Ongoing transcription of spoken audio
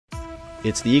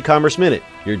It's the E-Commerce Minute,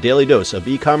 your daily dose of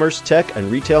e-commerce, tech,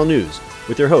 and retail news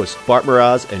with your hosts Bart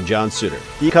Mraz and John Suter.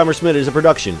 The E-Commerce Minute is a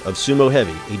production of Sumo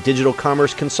Heavy, a digital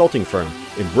commerce consulting firm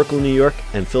in Brooklyn, New York,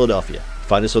 and Philadelphia.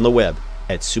 Find us on the web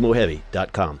at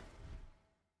sumoheavy.com.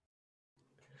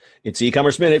 It's the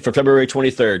E-Commerce Minute for February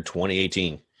 23rd,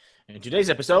 2018. In today's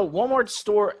episode, Walmart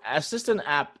Store Assistant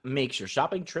app makes your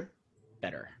shopping trip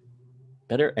better.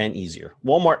 Better and easier.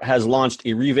 Walmart has launched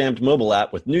a revamped mobile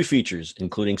app with new features,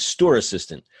 including Store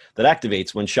Assistant, that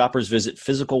activates when shoppers visit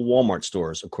physical Walmart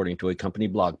stores, according to a company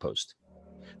blog post.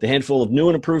 The handful of new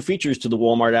and improved features to the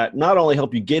Walmart app not only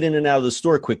help you get in and out of the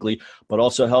store quickly, but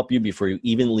also help you before you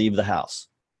even leave the house.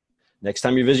 Next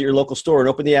time you visit your local store and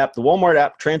open the app, the Walmart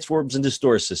app transforms into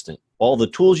Store Assistant. All the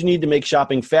tools you need to make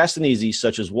shopping fast and easy,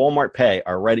 such as Walmart Pay,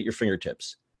 are right at your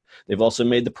fingertips. They've also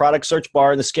made the product search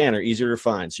bar and the scanner easier to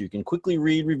find, so you can quickly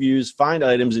read reviews, find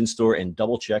items in store, and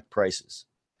double-check prices.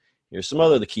 Here's some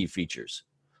other of the key features.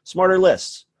 Smarter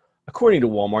lists. According to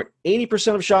Walmart,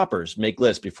 80% of shoppers make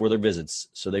lists before their visits,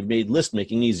 so they've made list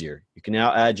making easier. You can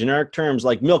now add generic terms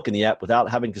like milk in the app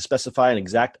without having to specify an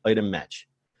exact item match.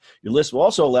 Your list will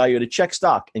also allow you to check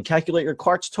stock and calculate your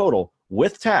cart's total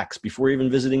with tax before even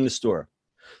visiting the store.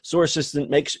 Store Assistant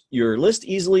makes your list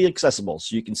easily accessible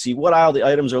so you can see what aisle the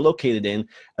items are located in,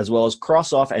 as well as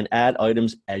cross off and add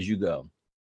items as you go.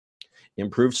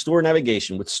 Improved store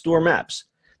navigation with store maps.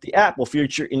 The app will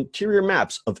feature interior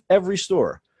maps of every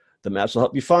store. The maps will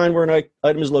help you find where an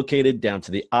item is located down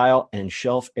to the aisle and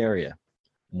shelf area.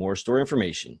 More store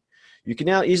information. You can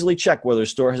now easily check whether a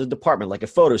store has a department like a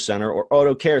photo center or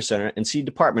auto care center and see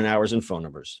department hours and phone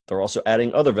numbers. They're also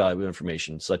adding other valuable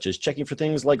information, such as checking for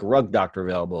things like rug doctor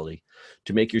availability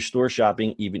to make your store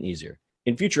shopping even easier.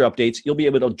 In future updates, you'll be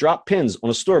able to drop pins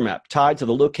on a store map tied to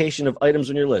the location of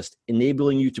items on your list,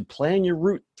 enabling you to plan your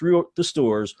route through the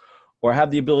stores or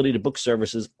have the ability to book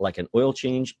services like an oil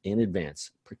change in advance.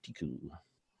 Pretty cool.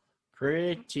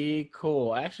 Pretty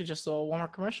cool. I actually just saw a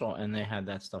Walmart commercial, and they had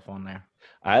that stuff on there.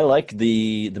 I like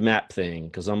the map thing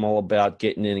because I'm all about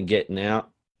getting in and getting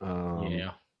out. Yeah,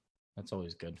 that's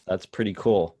always good. That's pretty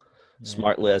cool. Yeah.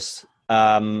 Smart lists.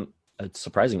 It's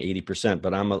surprising 80%,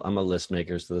 but I'm a list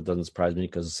maker, so that doesn't surprise me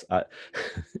because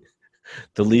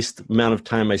the least amount of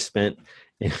time I spend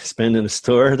in a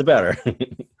store, the better.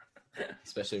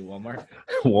 Especially Walmart.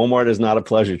 Walmart is not a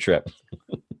pleasure trip.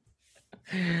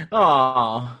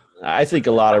 Oh. I think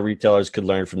a lot of retailers could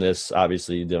learn from this.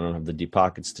 Obviously, they don't have the deep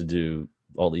pockets to do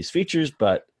all these features,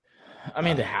 but I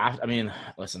mean,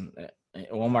 listen,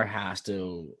 Walmart has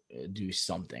to do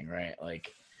something, right?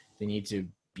 Like, they need to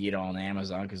beat on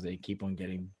Amazon because they keep on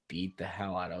getting beat the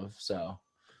hell out of. So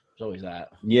there's always that.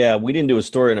 Yeah, we didn't do a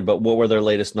story on it, but what were their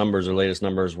latest numbers? Their latest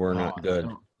numbers were not good.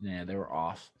 Yeah, they were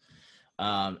off.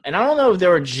 And I don't know if they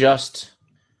were just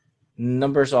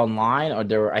numbers online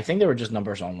or I think they were just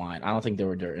numbers online. I don't think they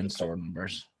were their in-store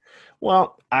numbers.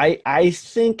 Well, I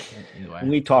think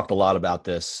we talked a lot about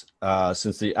this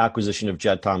since the acquisition of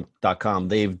Jet.com.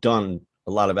 They've done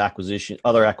a lot of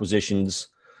other acquisitions.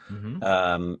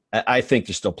 Mm-hmm. I think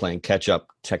they're still playing catch up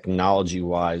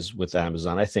technology-wise with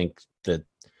Amazon. I think that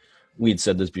we'd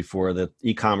said this before, that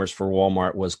e-commerce for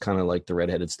Walmart was kind of like the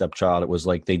redheaded stepchild. It was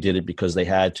like they did it because they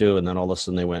had to, and then all of a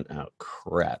sudden they went, oh,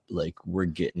 crap, like we're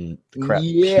getting crap.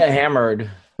 Yeah,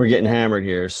 hammered. We're getting hammered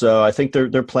here. So I think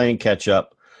they're playing catch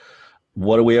up.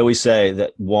 What do we always say?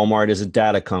 That Walmart is a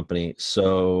data company.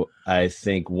 So I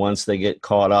think once they get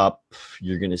caught up,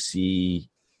 you're going to see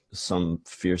some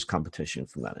fierce competition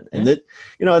from that end. And that,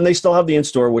 and they still have the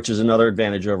in-store, which is another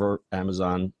advantage over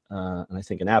Amazon. And I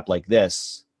think an app like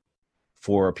this,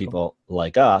 for people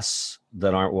like us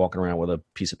that aren't walking around with a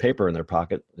piece of paper in their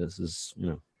pocket, this is,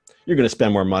 you're going to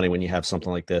spend more money when you have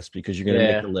something like this because you're going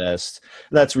to make the list.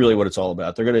 That's really what it's all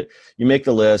about. You make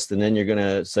the list and then you're going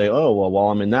to say, oh, well, while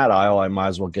I'm in that aisle, I might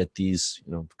as well get these,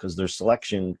 because their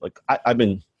selection, like I've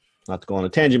been, not to go on a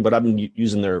tangent, but I've been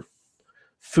using their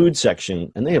food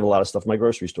section and they have a lot of stuff my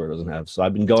grocery store doesn't have. So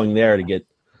I've been going there to get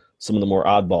some of the more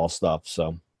oddball stuff.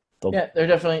 So they're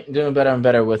definitely doing better and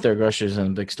better with their groceries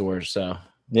in big stores. So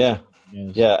yeah,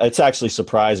 it's actually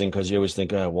surprising because you always think,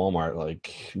 Walmart,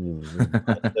 like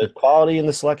the quality and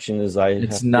the selection is.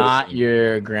 It's not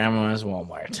your grandma's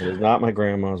Walmart. It is not my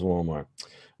grandma's Walmart.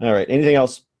 All right, anything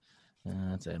else?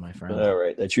 That's it, my friend. All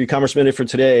right, that's your e-commerce minute for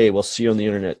today. We'll see you on the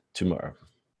internet tomorrow.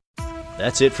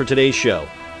 That's it for today's show.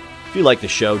 If you like the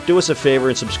show, do us a favor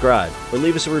and subscribe or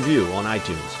leave us a review on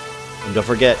iTunes. And don't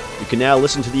forget, you can now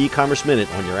listen to the e-commerce minute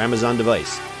on your Amazon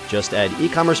device. Just add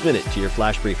e-commerce minute to your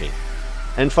flash briefing.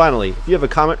 And finally, if you have a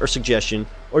comment or suggestion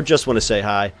or just want to say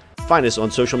hi, find us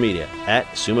on social media at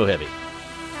Sumo Heavy.